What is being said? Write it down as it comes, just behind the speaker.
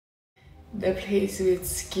the place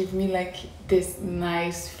which give me like this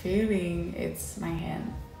nice feeling, it's my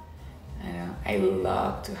hand. I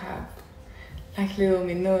love to have like little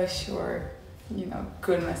massage or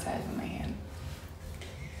good massage on my hand.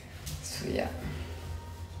 So yeah.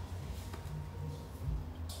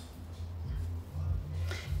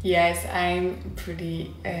 Yes, I'm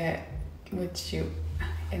pretty with you.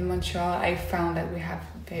 In Montreal, I found that we have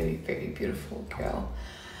a very, very beautiful girl.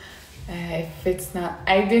 If it's not,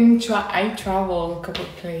 I didn't try. I traveled a couple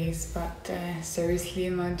places, but seriously,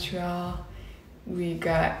 in Montreal, we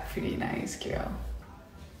got pretty nice girl.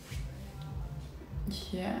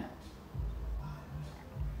 Yeah.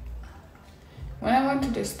 When I went to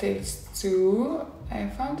the States too, I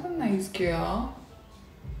found a nice girl.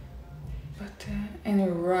 But in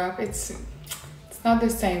Europe, it's not the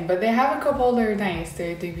same. But they have a couple that are nice.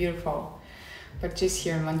 They're beautiful. But just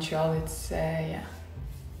here in Montreal, it's yeah.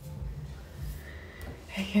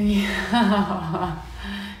 I can yeah.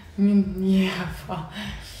 I mean, yeah.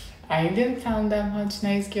 I didn't find that much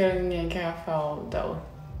nice girl in Niagara Falls though.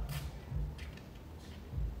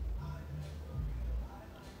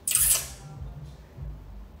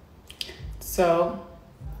 So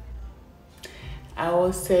I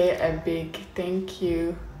will say a big thank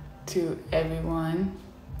you to everyone,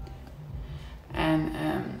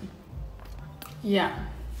 and yeah,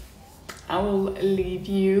 I will leave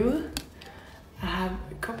you. I have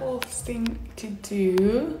a couple of things to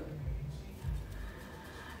do,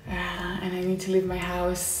 and I need to leave my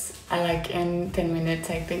house like in 10 minutes,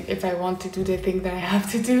 I think, if I want to do the thing that I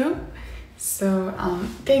have to do. So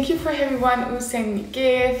thank you for everyone who sent me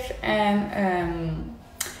gifts and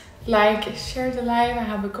like, share the live. I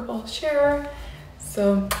have a couple share.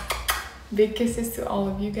 So big kisses to all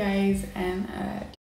of you guys, and